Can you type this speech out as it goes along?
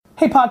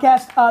Hey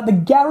podcast, the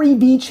Gary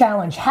V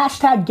Challenge,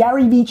 hashtag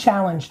Gary V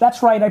Challenge.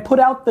 That's right, I put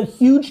out the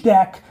huge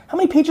deck. How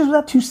many pages was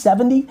that,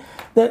 270?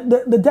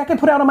 The deck I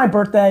put out on my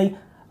birthday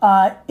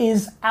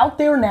is out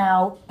there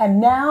now,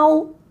 and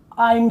now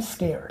I'm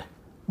scared.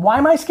 Why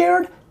am I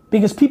scared?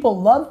 Because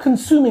people love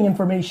consuming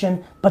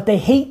information, but they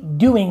hate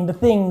doing the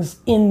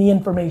things in the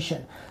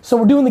information. So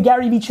we're doing the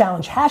Gary V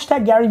Challenge,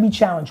 hashtag Gary V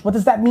Challenge. What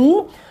does that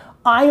mean?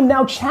 I am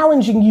now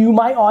challenging you,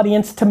 my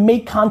audience, to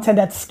make content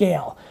at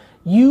scale.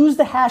 Use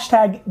the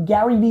hashtag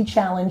GaryVee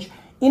Challenge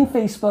in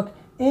Facebook,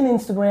 in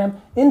Instagram,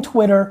 in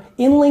Twitter,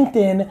 in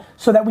LinkedIn,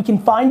 so that we can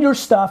find your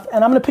stuff.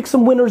 And I'm gonna pick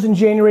some winners in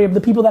January of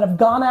the people that have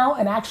gone out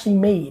and actually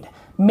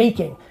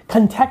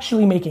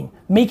contextually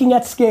making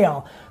at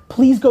scale.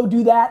 Please go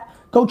do that.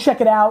 Go check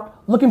it out.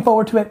 Looking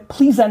forward to it.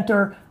 Please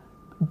enter.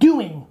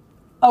 Doing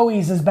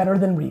always is better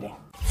than reading.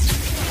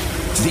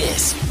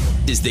 This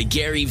is the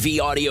Gary V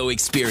Audio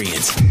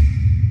Experience.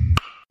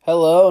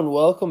 Hello and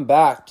welcome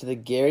back to the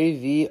Gary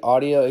V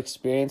Audio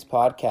Experience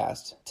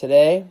podcast.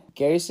 Today,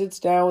 Gary sits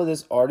down with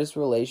his artist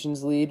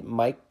relations lead,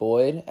 Mike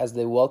Boyd, as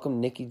they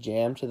welcome Nicky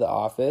Jam to the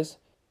office.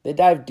 They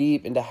dive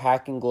deep into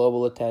hacking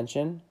global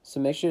attention, so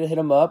make sure to hit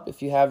him up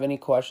if you have any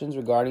questions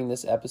regarding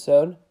this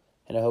episode,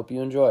 and I hope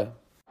you enjoy.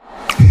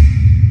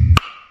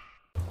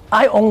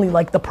 I only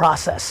like the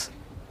process.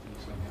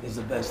 It's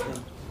the best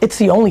thing. It's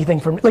the only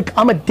thing for me. Like,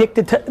 I'm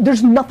addicted to,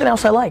 there's nothing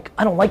else I like.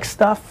 I don't like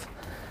stuff.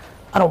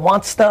 I don't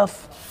want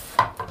stuff.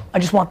 I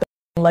just want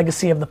the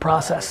legacy of the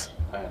process.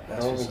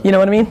 You know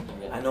what I mean?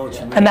 I know what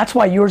you mean. And that's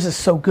why yours is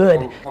so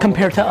good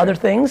compared to other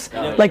things.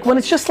 Like when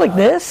it's just like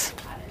this,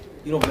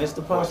 You don't miss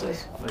the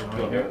process?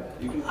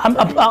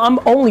 I'm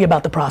only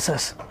about the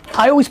process.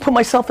 I always put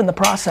myself in the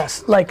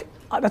process. Like,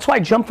 that's why I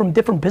jumped from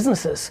different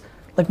businesses.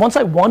 Like once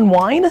I won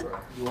wine,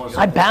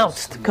 I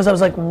bounced because I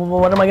was like, well,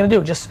 what am I gonna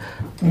do? Just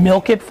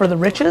milk it for the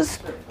riches?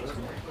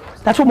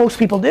 That's what most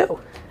people do.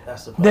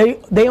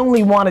 They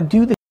only want to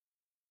do the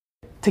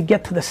to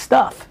get to the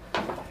stuff.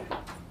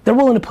 They're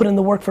willing to put in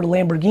the work for the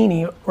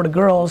Lamborghini or the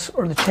girls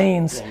or the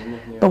chains,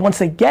 but once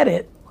they get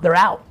it, they're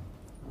out.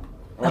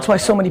 That's why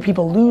so many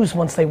people lose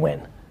once they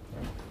win.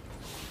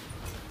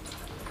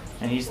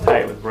 And he's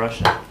tight with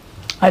Russia.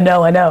 I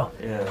know.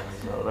 Yeah,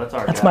 so that's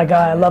our That's guy. my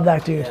guy, I love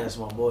that dude. Yeah, that's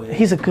my boy. Yeah.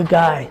 He's a good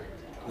guy,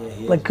 Yeah,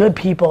 he like is. good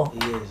people. He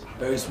is.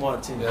 Very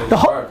smart too.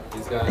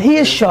 He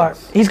is sharp,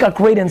 he's got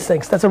great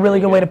instincts. That's a really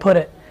good way to put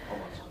it.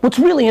 What's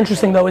really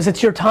interesting though is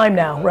it's your time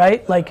now,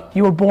 right? Like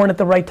you were born at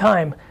the right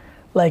time.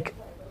 Like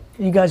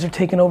you guys are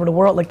taking over the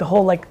world. Like the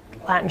whole like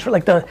Latin,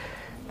 like the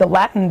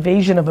Latin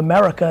invasion of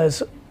America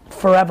is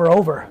forever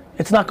over.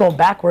 It's not going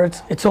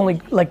backwards. It's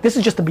only like, this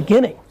is just the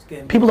beginning.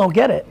 People don't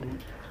get it.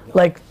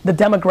 Like the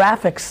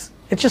demographics,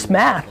 it's just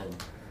math.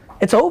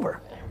 It's over.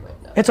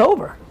 It's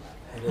over.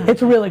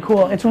 It's really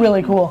cool. It's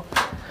really cool.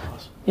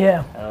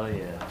 Yeah. Hell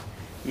yeah.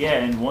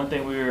 Yeah, and one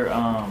thing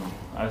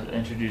I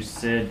introduced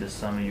Sid to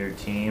some of your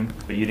team,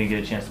 but you didn't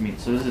get a chance to meet.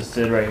 So this is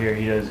Sid right here.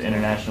 He does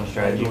international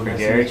strategy for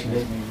Gary.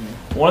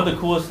 One of the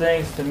coolest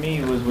things to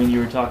me was when you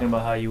were talking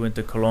about how you went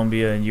to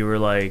Colombia and you were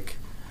like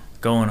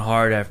going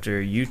hard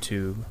after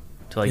YouTube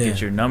to like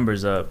get your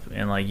numbers up,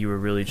 and like you were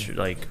really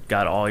like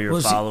got all your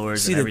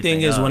followers. See, and the everything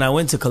thing is, up. when I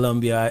went to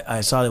Colombia,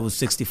 I saw there was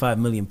 65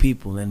 million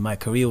people, and my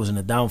career was in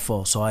a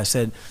downfall. So I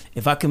said,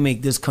 if I can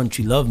make this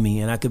country love me,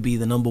 and I could be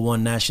the number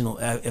one national,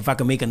 if I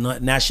can make a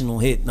national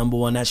hit, number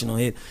one national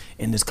hit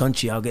in this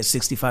country, I'll get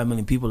 65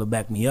 million people to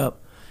back me up.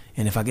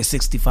 And if I get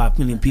 65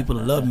 million people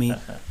to love me,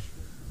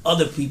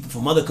 other people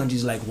from other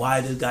countries like,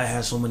 why this guy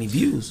has so many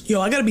views? Yo,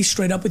 I gotta be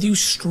straight up with you,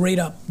 straight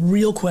up,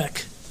 real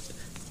quick.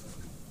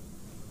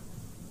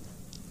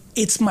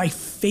 It's my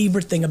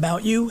favorite thing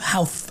about you,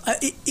 how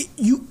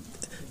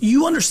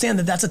you understand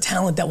that that's a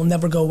talent that will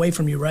never go away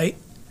from you, right?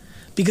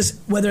 Because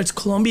whether it's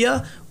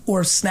Colombia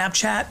or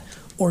Snapchat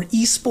or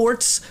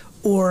esports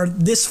or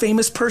this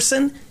famous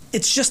person,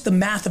 it's just the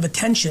math of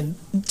attention.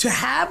 To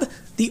have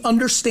the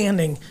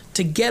understanding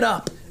to get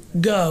up,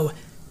 go,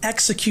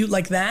 execute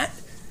like that,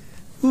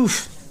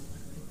 oof.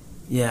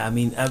 Yeah, I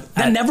mean,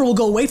 That never will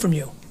go away from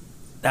you.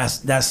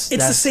 That's It's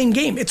the same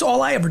game. It's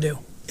all I ever do.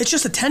 It's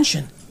just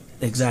attention.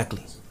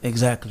 Exactly.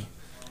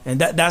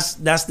 And that's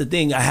the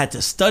thing. I had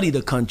to study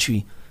the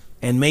country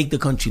and make the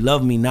country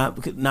love me,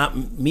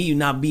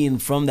 not being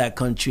from that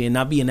country and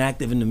not being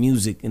active in the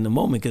music in the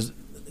moment, because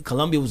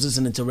Colombia was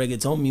listening to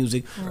reggaeton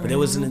music, but they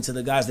were listening to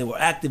the guys that were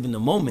active in the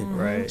moment.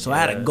 Right. So I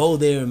had to go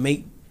there and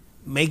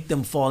make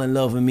them fall in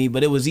love with me.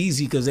 But it was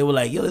easy because they were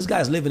like, yo, this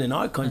guy's living in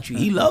our country.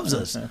 He loves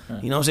us. You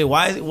know what I'm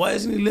saying? Why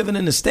isn't he living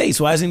in the States?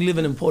 Why isn't he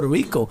living in Puerto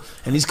Rico?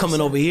 And he's coming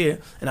over here.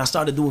 And I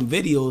started doing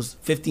videos,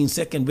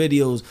 15-second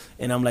videos.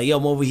 And I'm like, yo,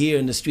 I'm over here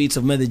in the streets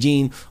of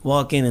Medellin,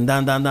 walking and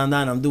down.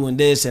 I'm doing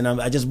this. And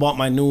I just bought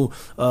my new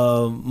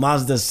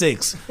Mazda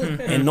 6.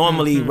 And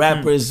normally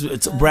rappers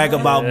brag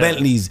about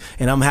Bentleys.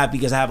 And I'm happy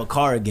because I have a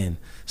car again.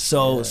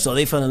 So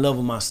they fell in love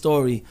with my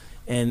story.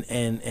 And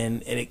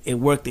it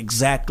worked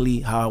exactly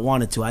how I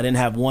wanted to. I didn't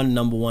have one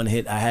number one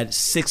hit. I had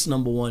 6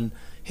 number one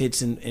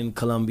hits in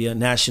Colombia,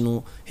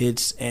 national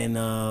hits, and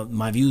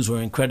my views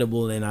were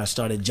incredible, and I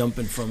started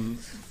jumping from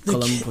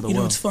Colombia for the You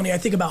know, world. it's funny. I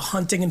think about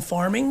hunting and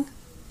farming.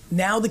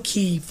 Now the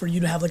key for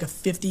you to have like a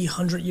 50,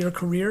 100-year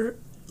career,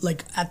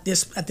 like at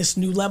this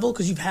new level,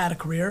 because you've had a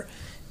career,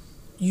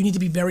 you need to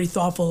be very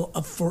thoughtful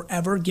of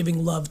forever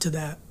giving love to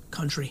that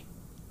country.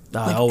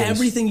 Like Always.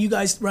 everything you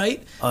guys,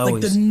 right?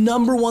 Always. Like the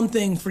number one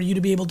thing for you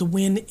to be able to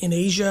win in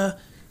Asia,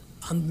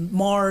 on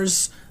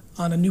Mars,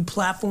 on a new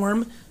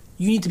platform,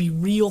 you need to be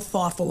real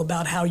thoughtful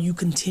about how you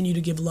continue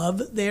to give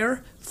love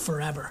there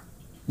forever.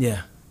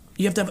 Yeah.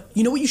 You have to have,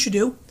 you know what you should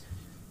do?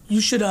 You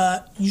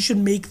should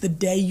make the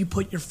day you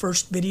put your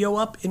first video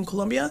up in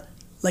Colombia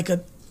like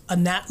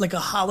a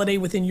holiday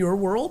within your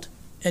world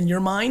and your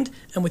mind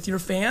and with your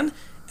fan,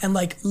 and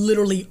like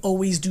literally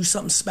always do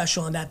something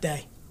special on that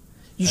day.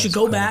 You should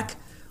go back,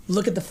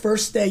 look at the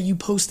first day you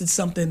posted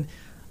something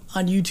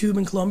on YouTube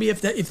in Colombia,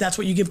 if that's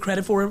what you give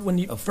credit for when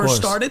you first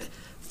started.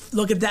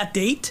 Look at that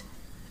date,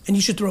 and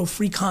you should throw a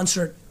free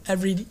concert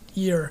every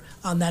year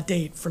on that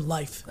date for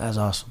life. That's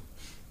awesome.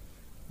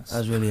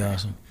 That's really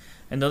awesome.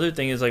 Another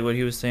thing is like what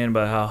he was saying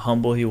about how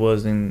humble he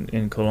was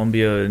in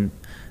Colombia, and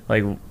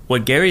like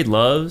what Gary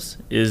loves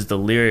is the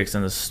lyrics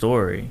and the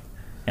story.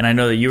 And I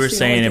know that you were See,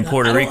 saying in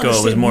Puerto Rico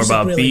it was more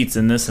about beats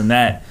and this and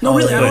that. No,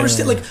 really, I But- don't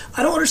understand. Like,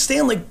 I don't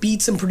understand like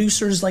beats and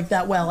producers like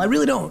that well. I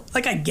really don't.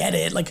 Like, I get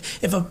it. Like,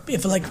 if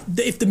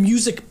the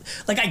music,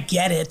 like, I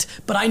get it.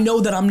 But I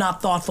know that I'm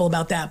not thoughtful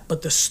about that.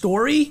 But the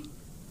story,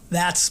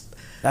 that's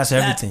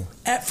everything.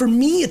 For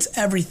me, it's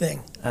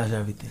everything. That's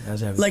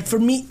everything. Like, for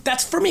me,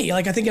 that's for me.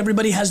 Like, I think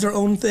everybody has their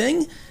own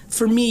thing.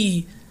 For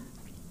me,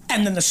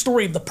 and then the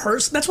story of the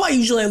person. That's why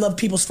usually I love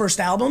people's first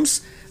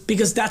albums,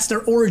 because that's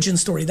their origin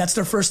story. That's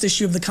their first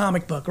issue of the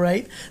comic book,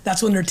 right?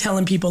 That's when they're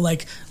telling people,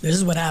 like, this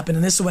is what happened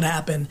and this is what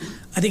happened.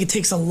 I think it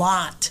takes a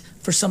lot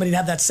for somebody to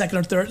have that second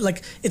or third.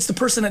 Like, it's the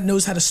person that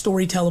knows how to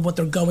storytell of what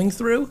they're going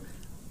through.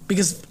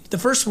 Because the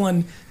first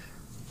one,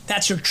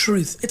 that's your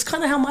truth. It's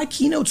kind of how my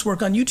keynotes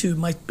work on YouTube,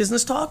 my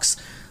business talks.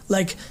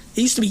 Like,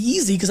 it used to be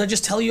easy because I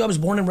just tell you I was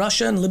born in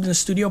Russia and lived in a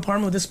studio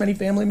apartment with this many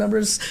family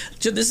members.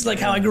 This is like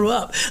how I grew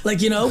up.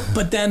 Like, you know,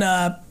 but then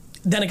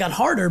it got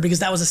harder because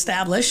that was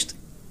established.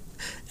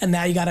 And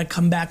now you got to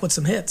come back with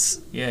some hits.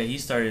 Yeah, he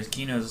started his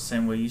keynotes the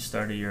same way you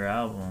started your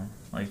album,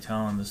 like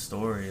telling the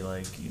story,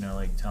 like, you know,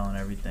 like telling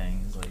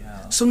everything. It's like,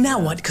 how, So now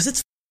what? Because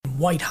it's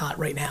white hot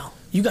right now.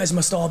 You guys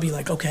must all be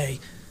like, okay,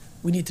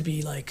 we need to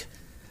be like...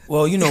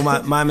 Well, you know,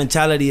 my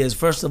mentality is,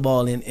 first of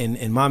all,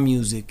 in my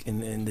music,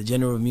 in the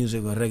genre of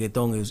music or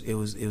reggaeton, it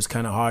was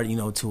kind of hard, you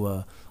know,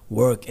 to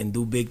work and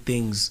do big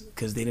things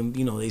because they didn't,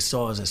 you know, they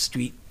saw us as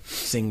street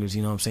singers,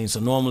 you know what I'm saying? So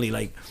normally,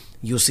 like,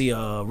 you'll see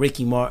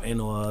Ricky Martin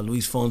or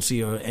Luis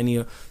Fonsi or any,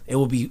 it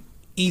will be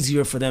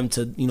easier for them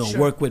to, you know,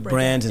 work with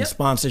brands and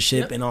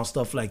sponsorship and all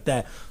stuff like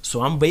that.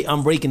 So I'm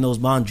breaking those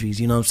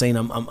boundaries, you know what I'm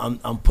saying?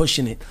 I'm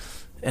pushing it.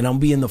 And I'm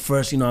being the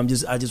first, you know. I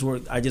just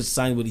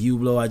signed with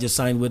Hublot. I just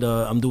signed with.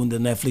 I'm doing the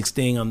Netflix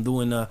thing. I'm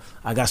doing.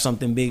 I got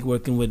something big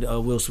working with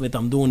Will Smith.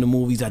 I'm doing the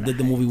movies. I did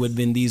the movie with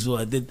Vin Diesel.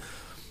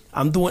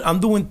 I'm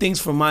doing things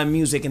for my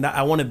music, and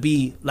I want to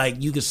be like,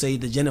 you could say,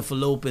 the Jennifer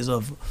Lopez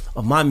of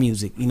my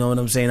music. You know what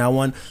I'm saying? I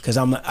want, because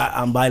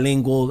I'm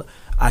bilingual.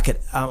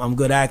 I'm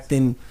good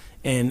acting.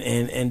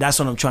 And that's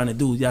what I'm trying to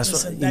do. That's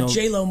Listen, what, that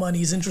J-Lo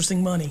money is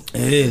interesting money.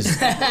 It is.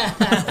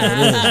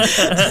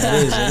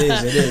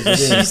 It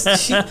is.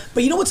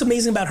 But you know what's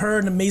amazing about her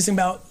and amazing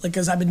about, like,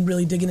 as I've been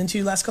really digging into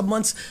the last couple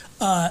months?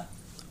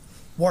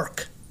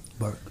 Work.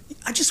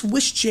 I just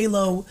wish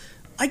J-Lo,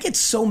 I get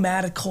so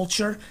mad at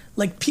culture.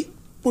 Like,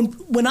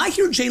 when I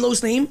hear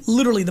J-Lo's name,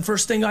 literally the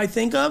first thing I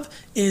think of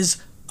is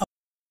a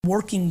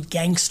working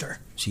gangster.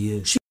 She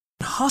is. She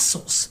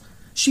hustles.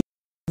 She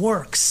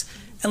works.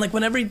 And like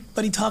when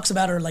everybody talks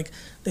about her, like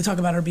they talk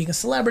about her being a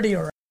celebrity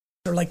or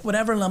like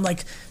whatever, and I'm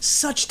like,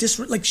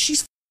 like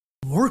she's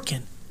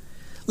working.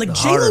 Like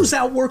J-Lo's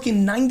out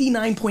working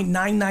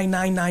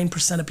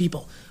 99.9999% of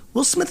people.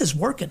 Will Smith is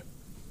working.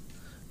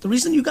 The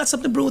reason you got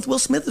something brewing with Will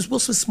Smith is Will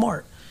Smith's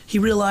smart. He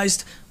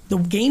realized the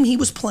game he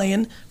was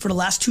playing for the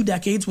last 2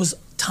 decades was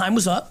time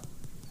was up.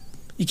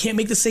 You can't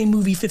make the same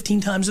movie 15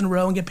 times in a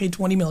row and get paid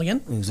 $20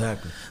 million.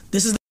 Exactly.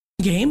 This is the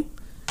game.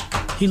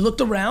 He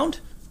looked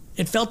around.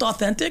 It felt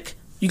authentic.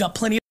 You got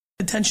plenty of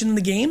attention in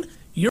the game.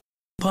 You're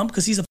pumped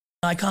because he's a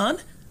icon.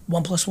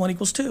 1 + 1 =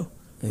 2,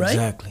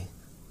 right?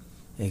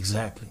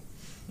 Exactly.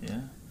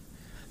 Yeah.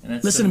 And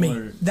that's Listen to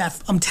me. That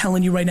I'm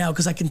telling you right now,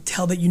 because I can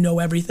tell that you know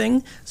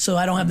everything. So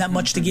I don't have that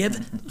much to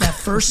give. That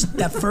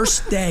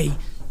first day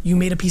you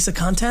made a piece of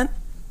content,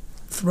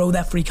 throw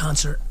that free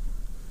concert.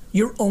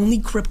 Your only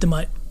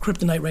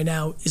kryptonite right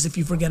now is if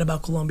you forget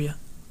about Colombia.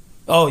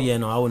 Oh yeah,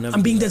 no, I would never.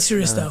 I'm being dead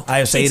serious though.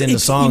 I say it in the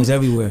songs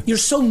everywhere. You're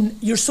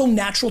so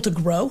natural to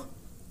grow.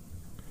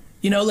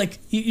 You know, like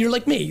you're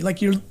like me.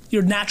 Like your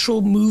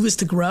natural move is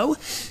to grow.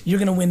 You're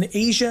gonna win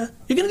Asia.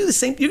 You're gonna do the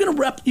same. You're gonna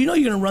rep. You know,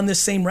 you're gonna run this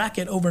same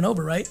racket over and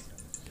over, right?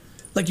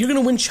 Like you're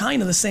gonna win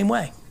China the same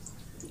way.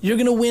 You're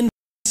gonna win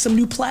some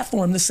new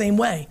platform the same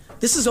way.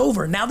 This is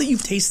over. Now that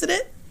you've tasted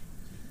it,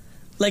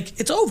 like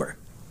it's over.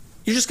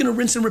 You're just going to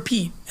rinse and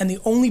repeat. And the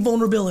only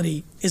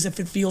vulnerability is if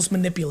it feels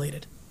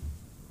manipulated.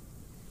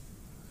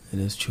 It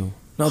is true.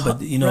 No,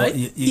 but you know, right?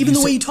 Even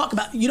the way you talk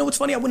about, you know what's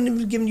funny? I wouldn't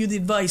have given you the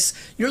advice.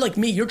 You're like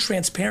me, you're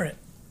transparent.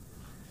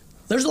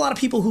 There's a lot of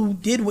people who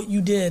did what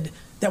you did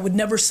that would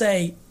never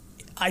say,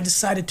 I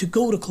decided to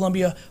go to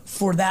Colombia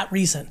for that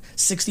reason.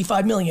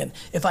 65 million.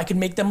 If I could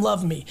make them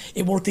love me.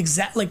 It worked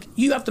exactly. Like,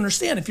 you have to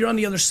understand, if you're on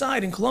the other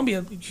side in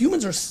Colombia,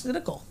 humans are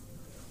cynical.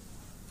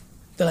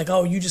 They're like,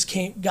 oh, you just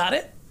can't, got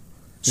it?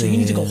 So you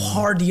need to go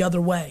hard the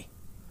other way.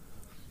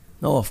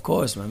 No, of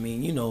course. I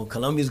mean, you know,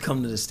 Colombians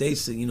come to the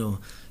States to, you know,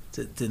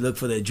 to look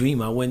for their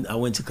dream. I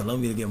went to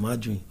Colombia to get my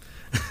dream.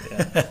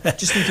 Yeah.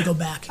 Just need to go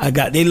back.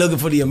 They looking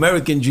for the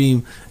American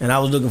dream, and I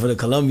was looking for the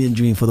Colombian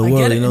dream for the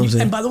world. You know what I'm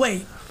saying? And by the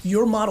way,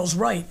 your model's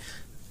right.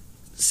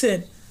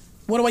 Sid,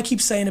 what do I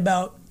keep saying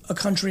about a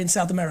country in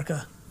South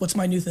America? What's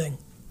my new thing?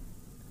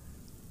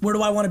 Where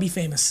do I want to be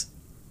famous?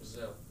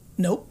 Brazil.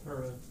 Nope.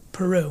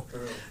 Peru.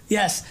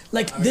 Yes,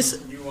 like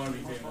this. You want to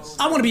be famous.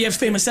 I want to be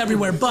famous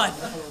everywhere, but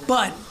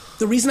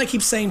the reason I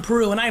keep saying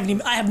Peru, and I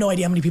have no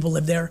idea how many people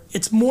live there.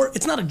 It's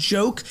not a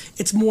joke.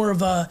 It's more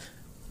of a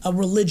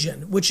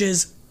religion, which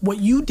is what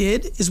you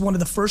did is one of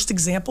the first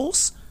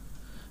examples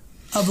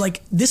of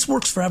like, this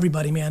works for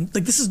everybody, man.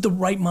 Like, this is the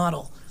right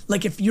model.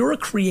 Like, if you're a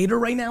creator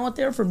right now out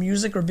there for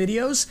music or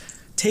videos,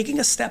 taking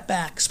a step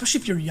back,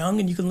 especially if you're young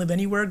and you can live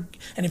anywhere,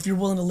 and if you're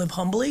willing to live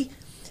humbly,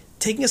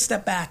 taking a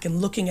step back and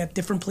looking at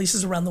different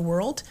places around the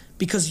world,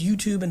 because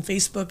YouTube and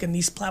Facebook and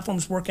these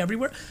platforms work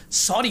everywhere.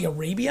 Saudi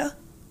Arabia,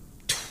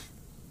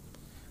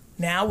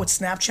 now with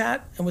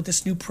Snapchat and with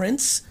this new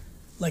Prince,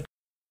 like,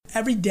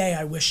 every day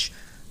I wish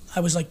I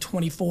was like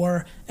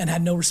 24 and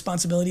had no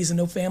responsibilities and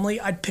no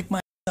family. I'd pick my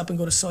up and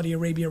go to Saudi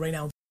Arabia right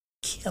now and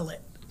kill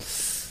it.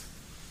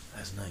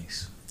 That's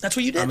nice. That's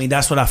what you did. I mean,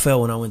 that's what I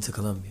felt when I went to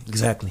Colombia.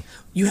 Exactly.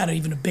 You had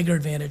even a bigger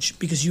advantage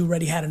because you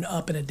already had an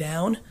up and a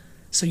down,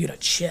 so you had a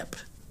chip.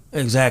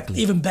 Exactly.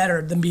 Even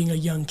better than being a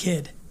young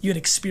kid. You had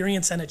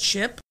experience and a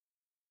chip.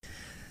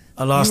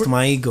 I lost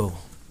my ego.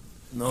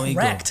 No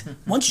ego. Correct.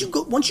 Once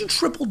you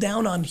triple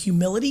down on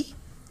humility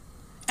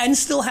and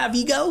still have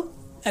ego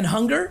and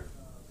hunger.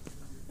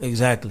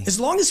 Exactly. As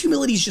long as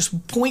humility is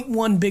just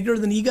 0.1 bigger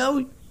than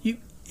ego,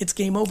 it's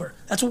game over.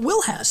 That's what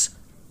Will has.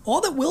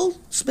 All that Will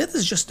Smith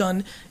has just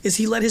done is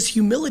he let his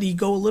humility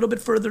go a little bit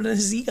further than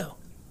his ego.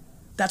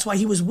 That's why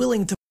he was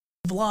willing to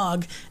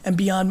vlog and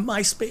be on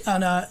MySpace,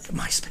 on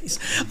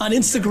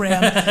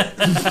Instagram.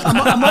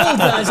 I'm old,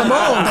 guys. I'm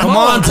old. Come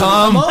on,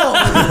 Tom. I'm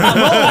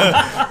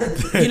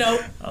old. You know,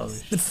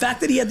 the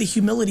fact that he had the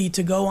humility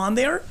to go on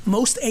there,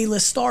 most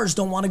A-list stars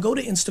don't want to go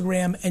to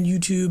Instagram and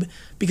YouTube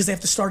because they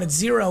have to start at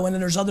zero, and then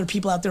there's other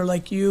people out there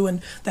like you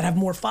and that have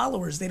more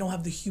followers. They don't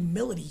have the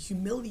humility.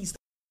 Humility's the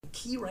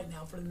key right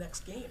now for the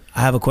next game.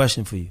 I have a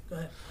question for you. Go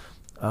ahead.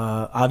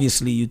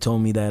 Obviously, you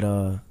told me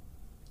that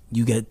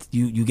you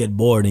get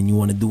bored and you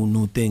want to do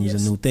new things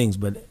and new things,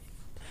 but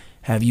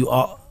have you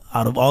out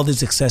of all the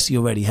success you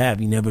already have,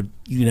 you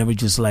never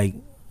just like,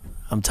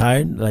 I'm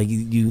tired? Like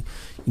you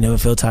never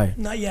feel tired?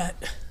 Not yet.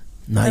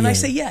 Not and yet. I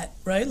say yet,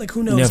 right? Like,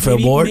 who knows? You never feel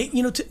bored?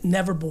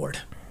 Never bored.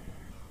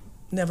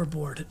 Never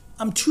bored.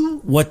 I'm too.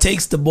 What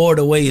takes the bored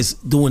away is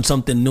doing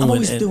something new. I'm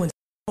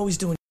always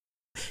doing.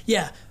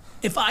 Yeah.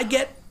 If I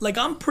get, like,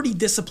 I'm pretty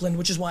disciplined,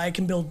 which is why I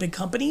can build big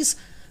companies,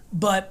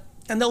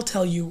 and they'll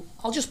tell you,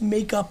 I'll just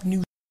make up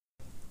new.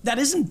 That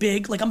isn't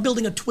big. Like, I'm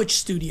building a Twitch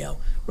studio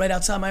right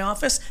outside my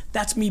office.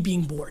 That's me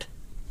being bored,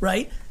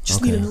 right?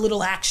 Just need a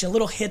little action, a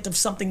little hit of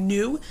something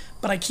new,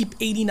 but I keep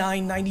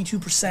 89,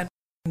 92%.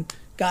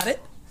 Got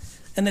it?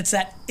 And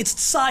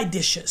it's side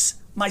dishes.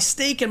 My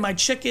steak and my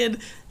chicken,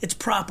 it's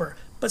proper.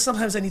 But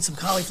sometimes I need some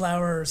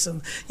cauliflower or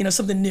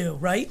something new,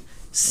 right?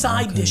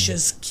 Side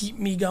dishes keep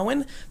me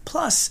going.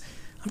 Plus,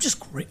 I'm just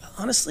great.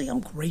 Honestly, I'm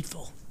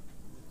grateful.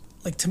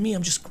 Like, to me,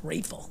 I'm just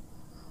grateful.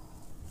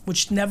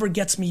 Which never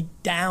gets me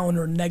down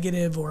or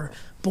negative or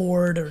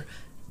bored or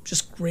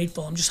just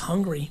grateful. I'm just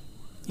hungry,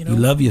 you know? You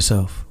love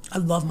yourself. I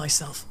love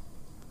myself.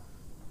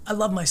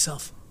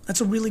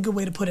 That's a really good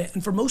way to put it.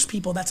 And for most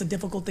people, that's a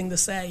difficult thing to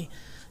say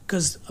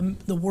because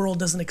the world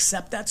doesn't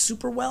accept that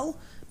super well.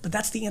 But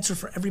that's the answer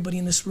for everybody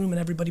in this room and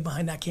everybody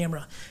behind that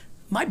camera.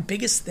 My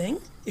biggest thing,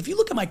 if you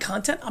look at my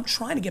content, I'm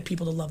trying to get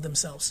people to love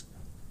themselves.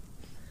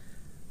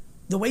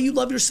 The way you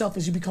love yourself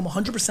is you become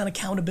 100%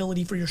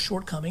 accountability for your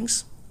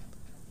shortcomings.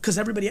 Because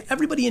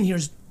everybody in here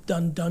has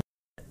done.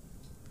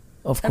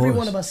 Of course. Every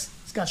one of us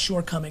has got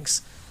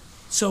shortcomings.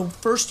 So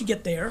first you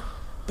get there.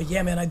 But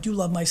yeah, man, I do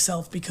love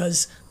myself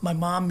because my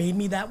mom made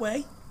me that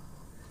way.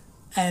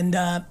 And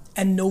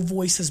no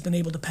voice has been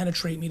able to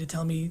penetrate me to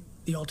tell me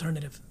the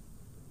alternative.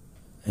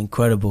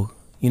 Incredible.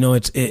 You know,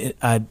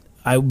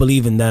 I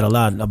believe in that a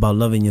lot, about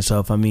loving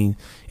yourself. I mean,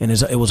 and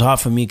it was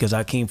hard for me because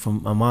I came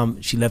from, my mom,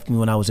 she left me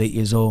when I was 8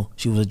 years old.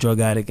 She was a drug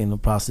addict and a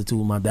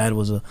prostitute. My dad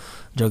was a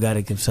drug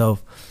addict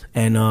himself.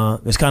 And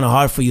it's kind of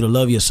hard for you to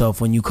love yourself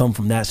when you come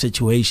from that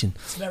situation.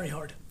 It's very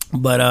hard.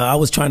 But I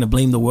was trying to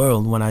blame the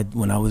world when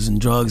I was in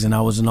drugs and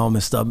I was in all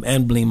messed up,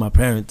 and blame my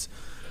parents.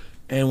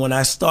 And when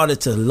I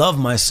started to love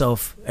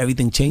myself,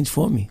 everything changed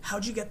for me.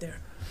 How'd you get there?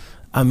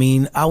 I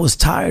mean, I was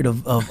tired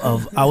of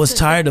I was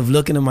tired of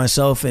looking at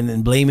myself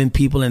and blaming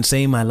people and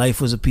saying my life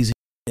was a piece of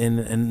shit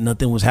and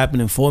nothing was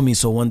happening for me.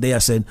 So one day I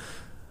said,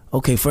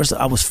 okay, first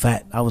I was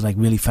fat. I was like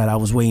really fat. I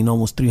was weighing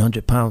almost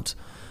 300 pounds.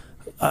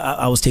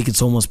 I was taking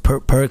so much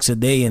perks a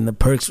day, and the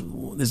perks,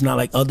 it's not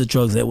like other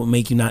drugs that will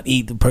make you not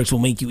eat. The perks will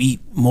make you eat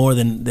more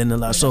than a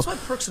lot. So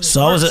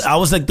I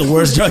was like the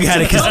worst drug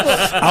addict because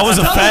I was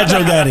a fat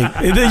drug addict.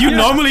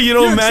 Normally you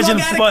don't imagine,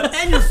 but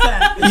and you're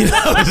fat. You know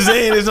what I'm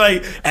saying? It's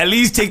like, at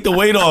least take the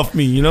weight off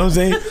me. You know what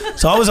I'm saying?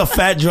 So I was a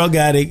fat drug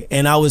addict,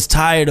 and I was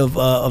tired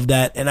of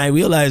that. And I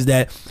realized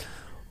that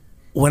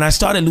when I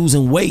started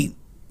losing weight,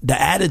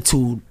 the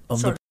attitude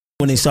of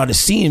when they started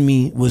seeing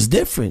me was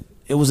different.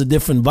 It was a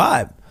different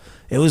vibe.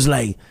 It was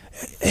like,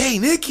 hey,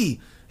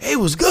 Nicky, hey,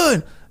 what's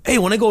good? Hey,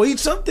 want to go eat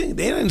something?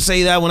 They didn't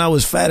say that when I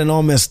was fat and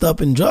all messed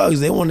up in drugs.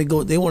 They wanted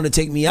to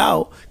take me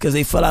out because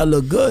they felt I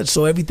looked good.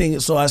 So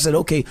I said,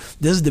 okay,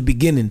 this is the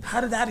beginning.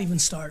 How did that even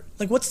start?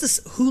 Like, what's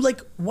this?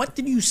 What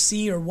did you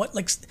see, or what?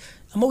 Like,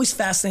 I'm always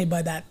fascinated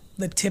by that,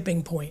 the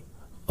tipping point.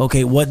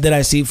 Okay, what did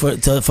I see for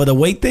the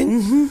weight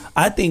thing? Mm-hmm.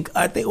 I think.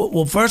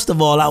 Well, first of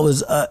all, I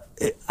was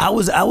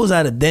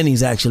at a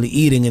Denny's actually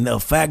eating, and a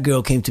fat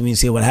girl came to me and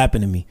said what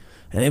happened to me,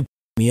 and it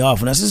me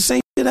off, and I said, the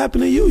same shit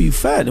happened to you. You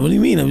fat. What do you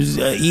mean? I was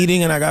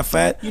eating and I got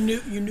fat. You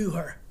knew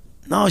her.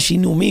 No, she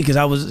knew me because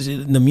I was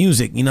in the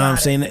music. You know what I'm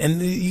saying?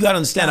 And you gotta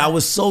understand, I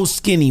was so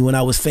skinny when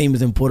I was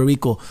famous in Puerto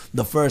Rico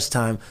the first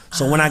time.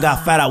 So when I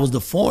got fat, I was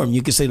deformed.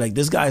 You could say like,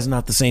 this guy's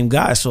not the same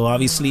guy. So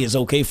obviously it's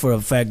okay for a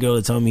fat girl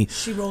to tell me.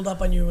 She rolled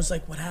up on you and was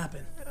like, what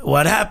happened?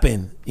 What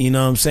happened? You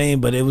know what I'm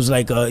saying? But it was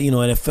like, and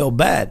it felt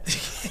bad.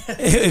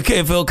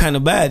 it felt kind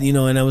of bad,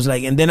 and I was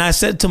like, and then I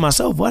said to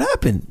myself, what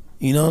happened?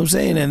 You know what I'm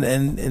saying?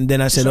 And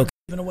then I said, okay.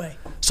 Away.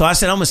 So I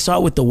said, I'm gonna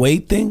start with the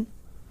weight thing.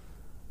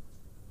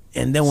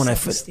 And then when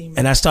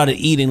I started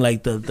eating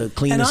like the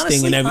cleanest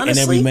thing in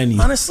every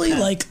menu. Honestly,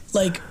 like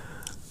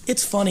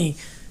it's funny.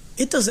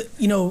 It doesn't,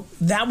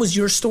 that was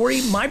your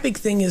story. My big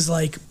thing is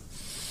like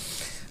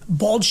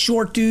bald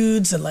short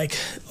dudes and like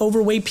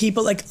overweight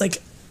people.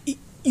 Like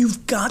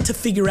you've got to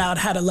figure out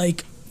how to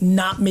like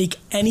not make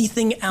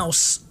anything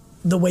else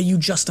the way you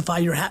justify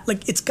your hat.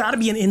 Like it's got to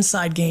be an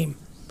inside game.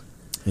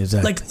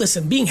 Exactly. Like,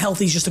 listen, being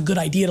healthy is just a good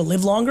idea to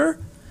live longer,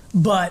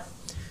 but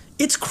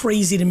it's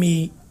crazy to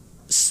me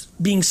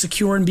being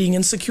secure and being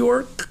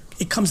insecure.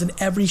 It comes in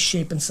every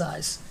shape and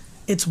size.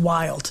 It's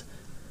wild.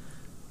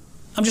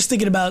 I'm just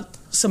thinking about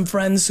some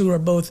friends who are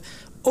both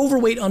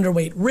overweight,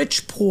 underweight,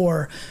 rich,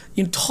 poor,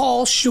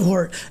 tall,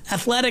 short,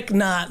 athletic,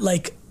 not,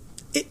 like,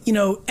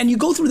 and you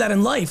go through that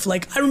in life.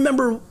 Like, I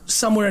remember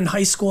somewhere in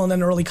high school and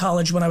then early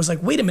college when I was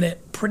like, wait a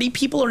minute, pretty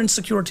people are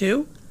insecure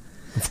too?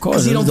 Of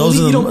course, they're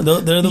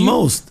the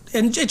most.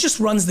 And it just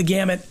runs the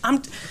gamut.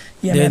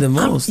 They're the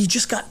most.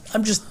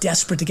 I'm just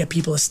desperate to get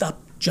people to stop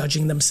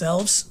judging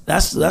themselves.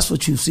 That's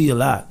what you see a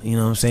lot. You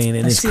know what I'm saying?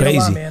 And it's crazy. It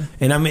a lot, man.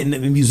 And I mean, the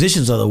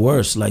musicians are the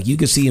worst. Like you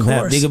could see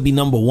them they could be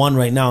number one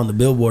right now on the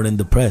Billboard and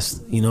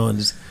depressed. And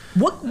just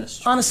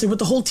honestly, with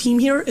the whole team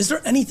here, is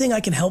there anything I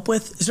can help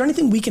with? Is there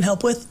anything we can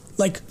help with?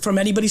 Like from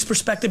anybody's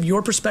perspective,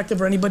 your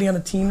perspective, or anybody on the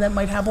team that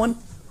might have one?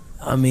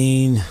 I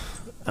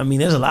mean,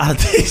 there's a lot of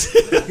things.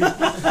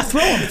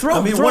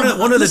 throw them.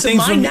 One of the things.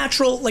 My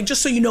natural, like,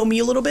 just so you know me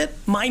a little bit,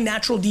 my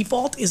natural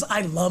default is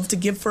I love to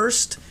give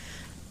first,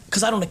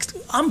 because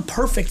I'm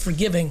perfect for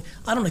giving.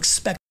 I don't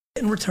expect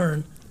in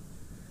return,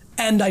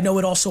 and I know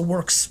it also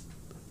works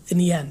in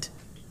the end.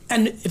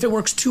 And if it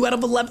works 2 out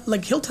of 11,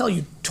 like he'll tell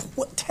you,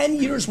 10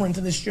 years we're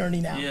into this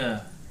journey now. Yeah,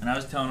 and I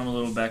was telling him a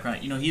little background.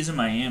 He's in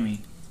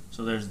Miami,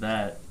 so there's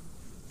that.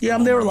 Yeah,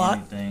 I'm there a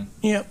lot. Thing.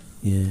 Yep.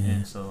 Yeah.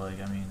 And so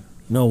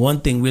one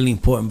thing really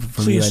important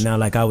for me right now,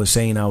 like I was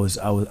saying,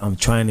 I'm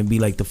trying to be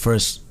like the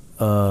first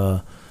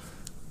from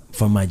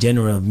my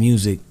genre of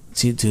music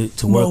to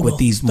work with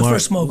these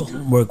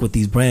work with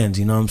these brands.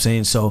 You know what I'm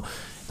saying? So,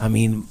 I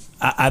mean,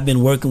 I've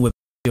been working with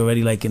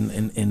already like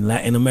in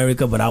Latin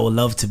America, but I would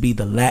love to be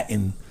the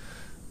Latin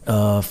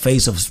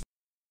face of,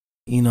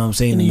 you know what I'm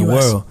saying, in the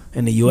world,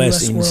 in the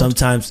US and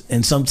sometimes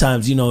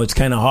it's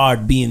kind of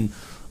hard being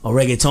a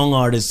reggaeton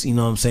artist, you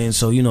know what I'm saying?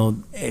 So,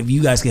 if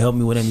you guys can help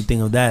me with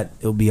anything of that,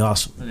 it would be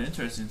awesome. But the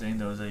interesting thing,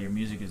 though, is that your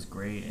music is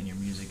great and your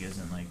music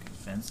isn't, like,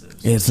 offensive.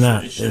 So it's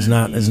not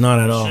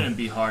at all. It shouldn't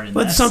be hard.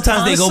 But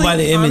sometimes they go by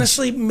the image.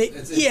 Honestly,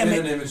 it's been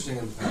an image thing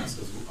in the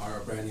past, because our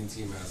branding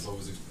team has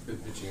always been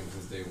pitching it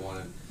since day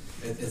one.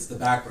 It's the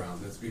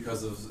background. It's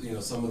because of,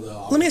 some of the...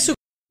 Let me ask you...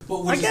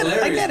 I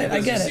get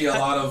it. You see a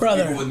lot of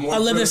brother, people with more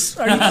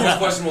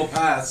questionable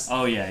past.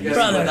 Oh yeah,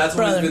 brother. That's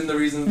always been the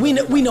reason.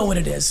 We know what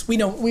it is.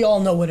 We all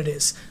know what it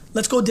is.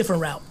 Let's go a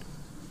different route.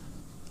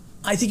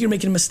 I think you're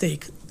making a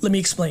mistake. Let me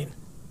explain.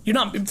 You're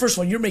not. First of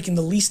all, you're making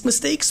the least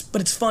mistakes,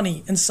 but it's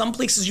funny. In some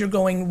places, you're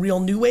going real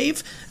new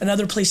wave, and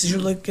other places,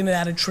 you're looking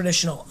at it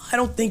traditional. I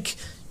don't think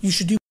you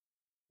should do,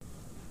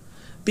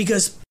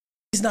 because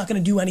he's not going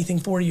to do anything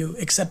for you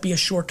except be a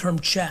short-term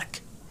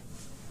check.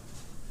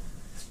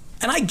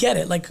 And I get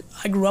it. Like,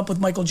 I grew up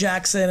with Michael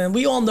Jackson, and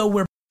we all know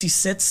where he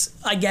sits.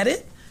 I get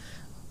it.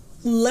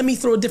 Let me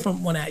throw a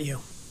different one at you.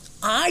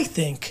 I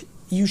think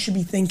you should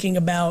be thinking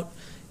about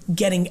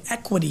getting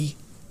equity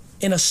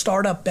in a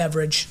startup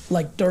beverage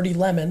like Dirty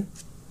Lemon,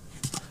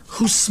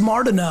 who's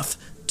smart enough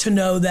to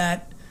know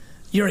that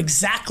you're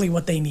exactly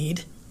what they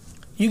need.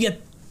 You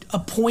get a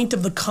point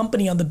of the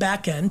company on the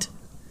back end.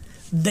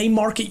 They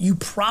market you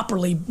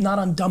properly, not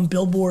on dumb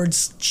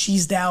billboards,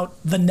 cheesed out,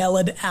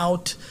 vanillaed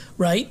out,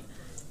 right?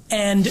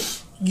 And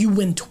you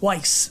win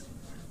twice.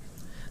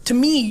 To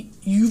me,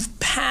 you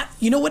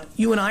know what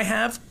you and I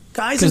have?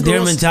 Guys Because and their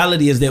girls.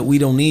 mentality is that we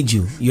don't need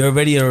you. You're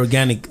already an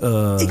organic. You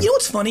know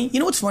what's funny?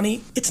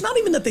 It's not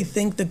even that they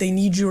think that they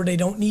need you or they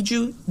don't need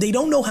you. They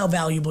don't know how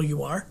valuable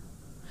you are,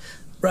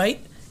 right?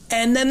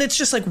 And then it's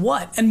just like,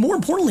 what? And more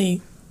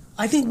importantly,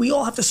 I think we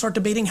all have to start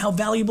debating how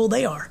valuable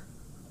they are.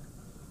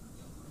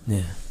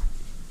 Yeah,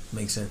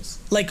 makes sense.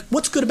 Like,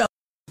 what's good about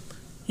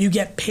you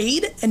get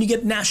paid and you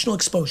get national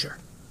exposure.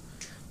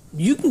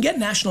 You can get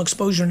national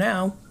exposure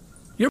now.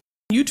 Your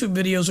YouTube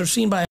videos are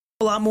seen by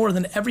a lot more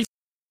than every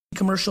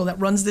commercial that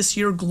runs this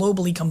year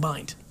globally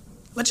combined.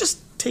 Let's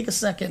just take a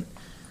second.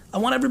 I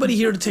want everybody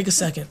here to take a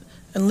second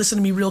and listen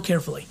to me real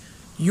carefully.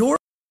 Your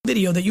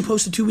video that you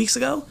posted 2 weeks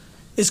ago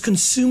is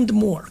consumed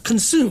more.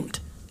 Consumed,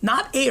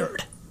 not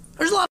aired.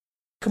 There's a lot of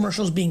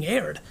commercials being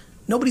aired.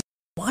 Nobody's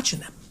watching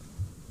them.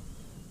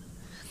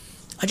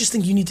 I just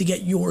think you need to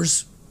get your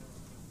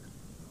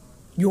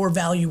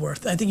value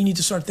worth. I think you need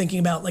to start thinking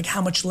about like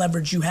how much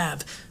leverage you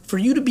have. For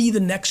you to be the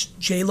next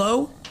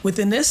J-Lo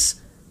within this,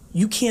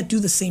 you can't do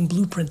the same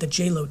blueprint that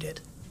J-Lo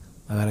did.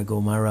 I gotta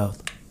go my route.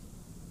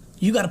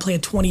 You got to play a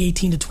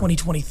 2018 to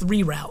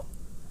 2023 route.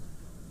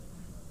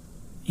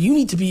 You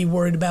need to be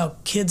worried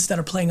about kids that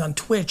are playing on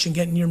Twitch and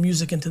getting your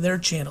music into their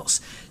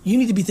channels. You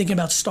need to be thinking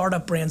about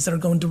startup brands that are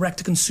going direct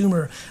to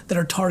consumer, that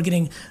are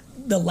targeting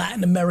the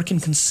Latin American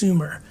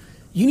consumer.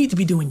 You need to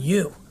be doing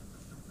you.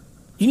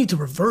 You need to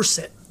reverse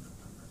it.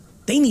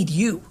 They need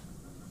you.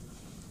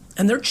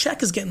 And their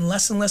check is getting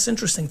less and less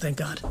interesting, thank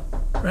God.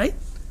 Right?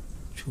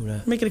 True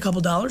that. Making a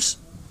couple dollars.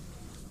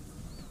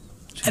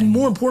 And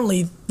more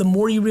importantly, the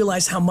more you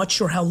realize how much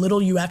or how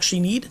little you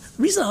actually need.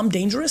 The reason I'm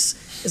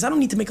dangerous is I don't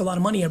need to make a lot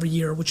of money every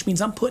year, which means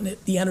I'm putting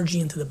the energy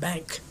into the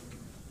bank,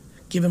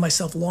 giving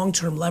myself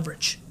long-term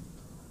leverage.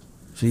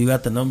 So you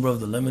got the number of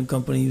the lemon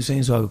company you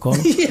saying so I could call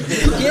them?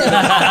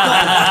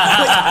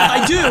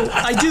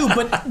 I do,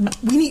 but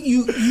we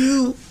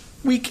need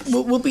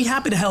we'll be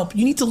happy to help.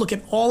 You need to look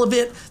at all of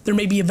it. There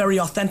may be a very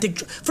authentic.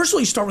 First of all,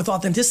 you start with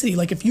authenticity.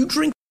 Like if you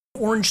drink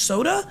orange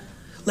soda,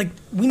 like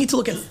we need to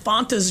look at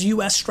Fanta's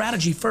U.S.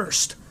 strategy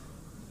first.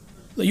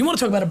 You want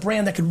to talk about a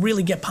brand that could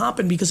really get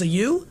popping because of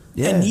you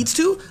and needs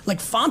to? Like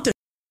Fanta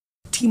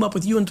team up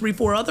with you and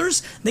 3-4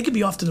 others, they could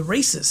be off to the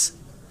races.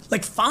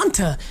 Like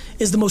Fanta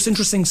is the most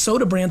interesting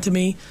soda brand to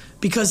me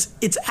because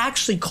it's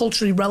actually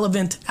culturally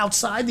relevant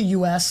outside the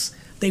U.S.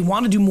 They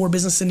want to do more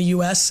business in the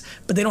U.S.,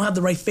 but they don't have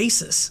the right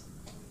faces.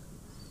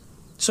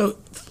 So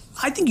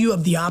I think you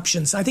have the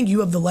options. I think you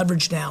have the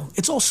leverage now.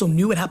 It's also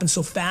new. It happened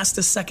so fast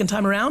this second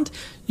time around.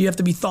 You have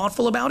to be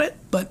thoughtful about it,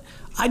 but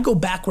I'd go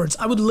backwards.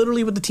 I would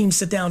literally with the team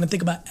sit down and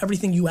think about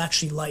everything you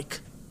actually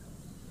like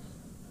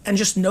and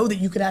just know that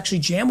you could actually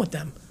jam with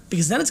them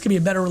because then it's going to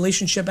be a better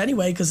relationship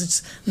anyway because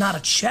it's not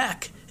a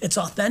check. It's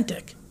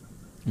authentic.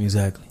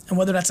 Exactly. And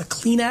whether that's a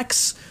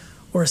Kleenex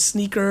or a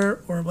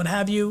sneaker or what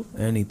have you.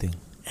 Anything.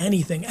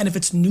 And if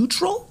it's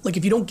neutral, like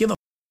if you don't give a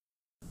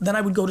then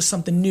I would go to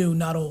something new,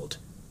 not old.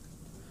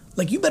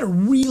 Like you better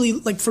really,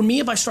 like for me,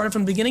 if I started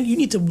from the beginning, you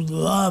need to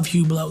love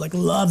Hublot, like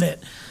love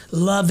it.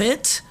 Love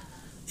it.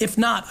 If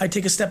not, I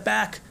take a step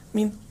back. I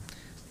mean,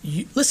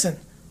 listen,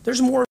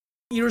 there's more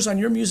ears on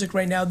your music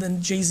right now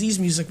than Jay-Z's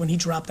music when he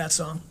dropped that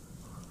song.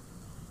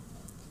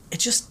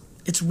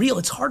 It's real.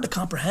 It's hard to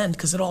comprehend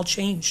because it all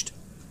changed.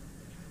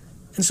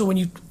 And so when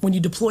you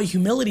deploy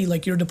humility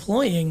like you're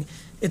deploying,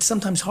 it's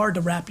sometimes hard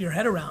to wrap your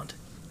head around.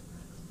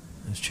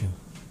 That's true.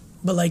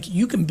 But like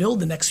you can build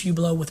the next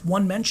Hublot with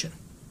one mention.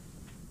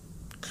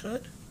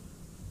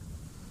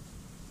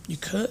 You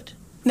could.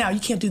 Now you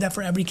can't do that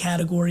for every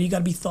category. You got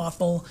to be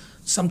thoughtful.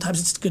 Sometimes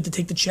it's good to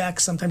take the check.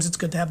 Sometimes it's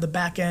good to have the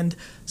back end.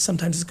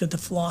 Sometimes it's good to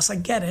floss. I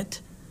get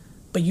it.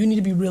 But you need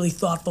to be really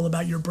thoughtful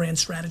about your brand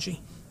strategy.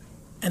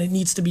 And it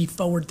needs to be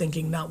forward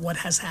thinking, not what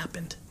has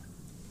happened.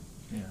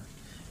 Yeah.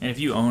 And if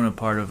you own a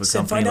part of a Sid,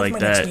 company find out like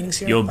if my next that, meeting's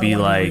here. you'll I be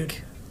don't wanna be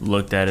like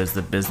looked at as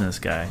the business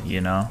guy, you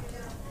know?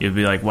 You'll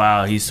be like,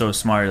 wow, he's so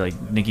smart. Like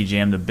Nicky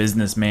Jam, the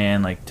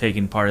businessman, like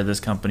taking part of this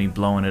company,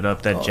 blowing it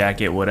up, that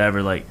jacket,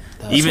 whatever. Like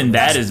even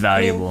that is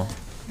valuable.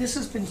 This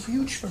has been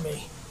huge for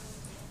me.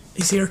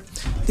 He's here.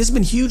 This has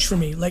been huge for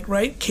me. Like,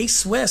 right?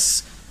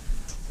 K-Swiss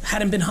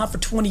hadn't been hot for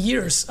 20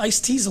 years.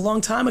 Ice-T's a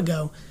long time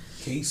ago.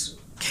 Case.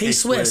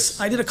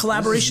 K-Swiss. I did a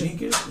collaboration.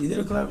 You did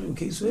a collaboration with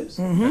K-Swiss?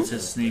 That's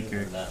his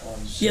sneaker.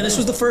 Yeah, this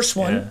was the first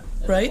one,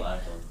 right?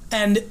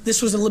 And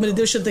this was a limited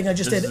edition thing I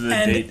just This did. is the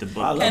date the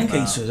I book love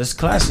K-Swiss. That's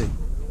classic.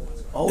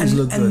 Always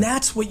look good. And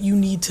that's what you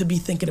need to be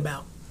thinking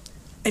about.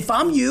 If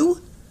I'm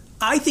you,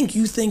 I think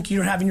you think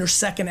you're having your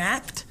second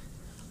act.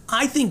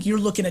 I think you're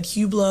looking at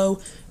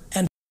Hublot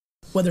and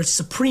whether it's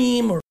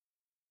Supreme or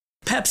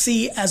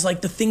Pepsi as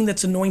like the thing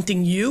that's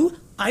anointing you,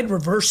 I'd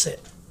reverse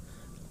it.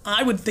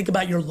 I would think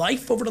about your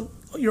life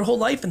your whole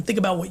life and think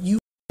about what you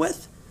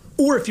with.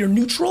 Or if you're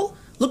neutral,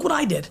 look what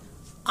I did.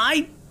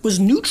 I was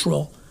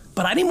neutral,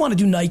 but I didn't want to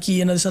do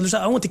Nike and this other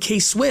stuff. I went to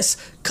K-Swiss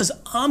because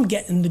I'm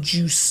getting the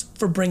juice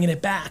for bringing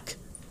it back.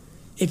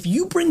 If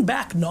you bring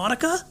back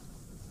Nautica,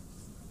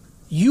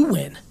 you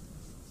win.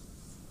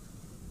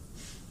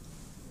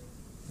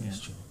 Yeah.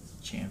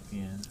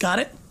 Champion. Got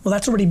it? Well,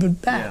 that's already been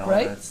back, Yeah, all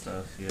right? that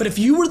stuff. Yeah. But if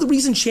you were the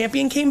reason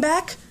Champion came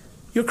back,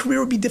 your career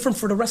would be different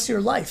for the rest of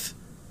your life.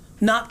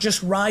 Not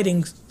just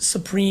riding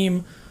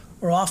Supreme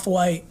or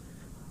Off-White.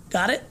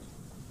 Got it?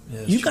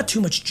 Yeah, You've got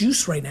too much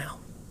juice right now.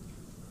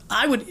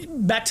 I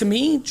would, back to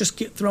me, just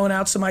throwing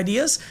out some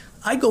ideas,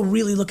 I'd go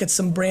really look at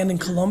some brand in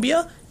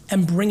Colombia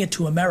and bring it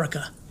to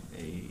America.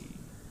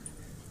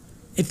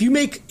 If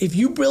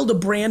you build a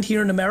brand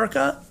here in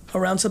America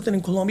around something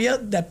in Colombia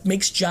that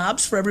makes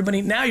jobs for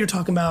everybody, now you're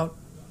starting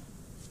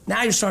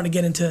to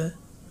get into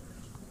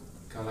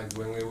Kind of like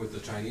when we were with the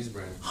Chinese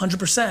brand.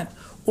 100%.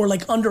 Or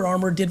like Under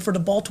Armour did for the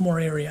Baltimore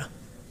area.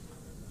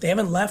 They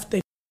haven't left,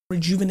 they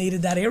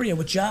rejuvenated that area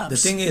with jobs.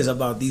 The thing is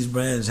about these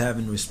brands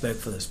having respect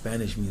for the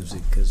Spanish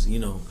music, because, you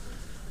know,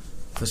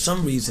 for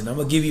some reason, I'm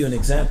going to give you an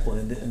example,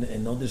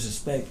 and no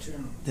disrespect,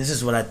 this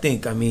is what I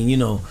think. I mean, you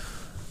know,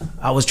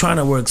 I was trying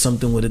to work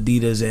something with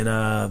Adidas,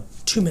 and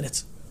 2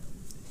 minutes.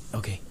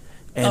 okay.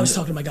 And, I was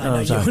talking to my guy, no,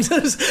 not sorry. you.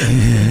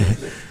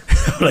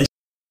 I'm like,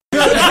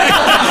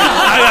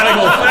 I gotta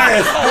go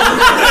fast.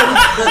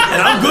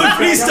 And I'm good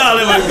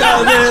freestyling, but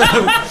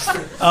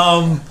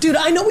goddamn. Dude,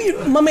 I know what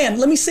you, my man,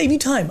 let me save you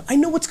time. I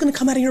know what's gonna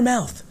come out of your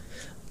mouth.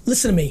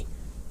 Listen to me.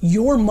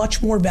 You're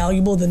much more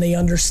valuable than they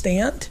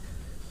understand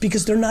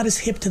because they're not as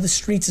hip to the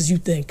streets as you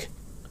think.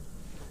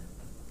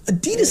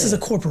 Adidas is a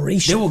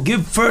corporation. They will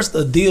give first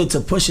a deal to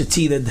Pusha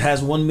T that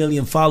has 1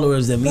 million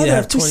followers than me that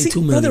have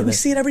 22 million. Brother, we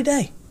see it every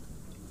day.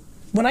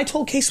 When I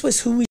told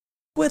K-Swiss who we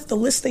with, the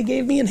list they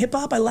gave me in hip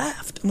hop, I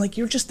laughed. I'm like,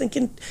 you're just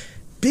thinking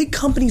big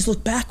companies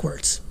look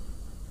backwards.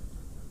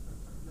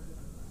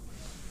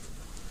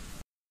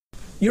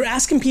 You're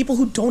asking people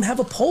who don't have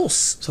a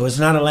pulse. So it's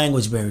not a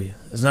language barrier.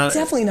 It's not.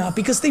 Definitely not,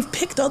 because they've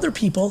picked other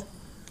people.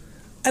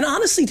 And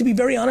honestly, to be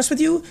very honest with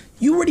you,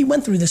 you already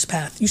went through this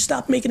path. You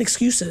stopped making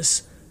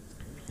excuses.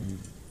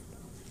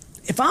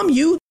 If I'm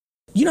you,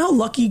 you know how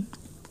lucky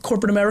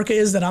corporate America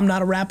is that I'm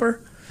not a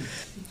rapper?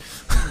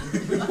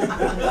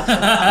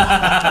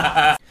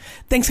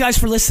 Thanks, guys,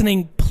 for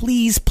listening.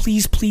 Please,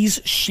 please,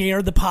 please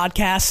share the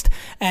podcast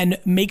and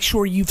make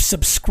sure you've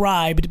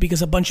subscribed,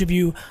 because a bunch of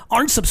you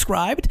aren't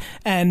subscribed.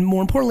 And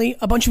more importantly,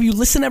 a bunch of you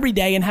listen every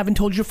day and haven't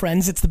told your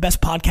friends it's the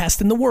best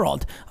podcast in the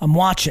world. I'm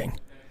watching.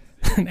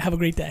 Have a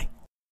great day.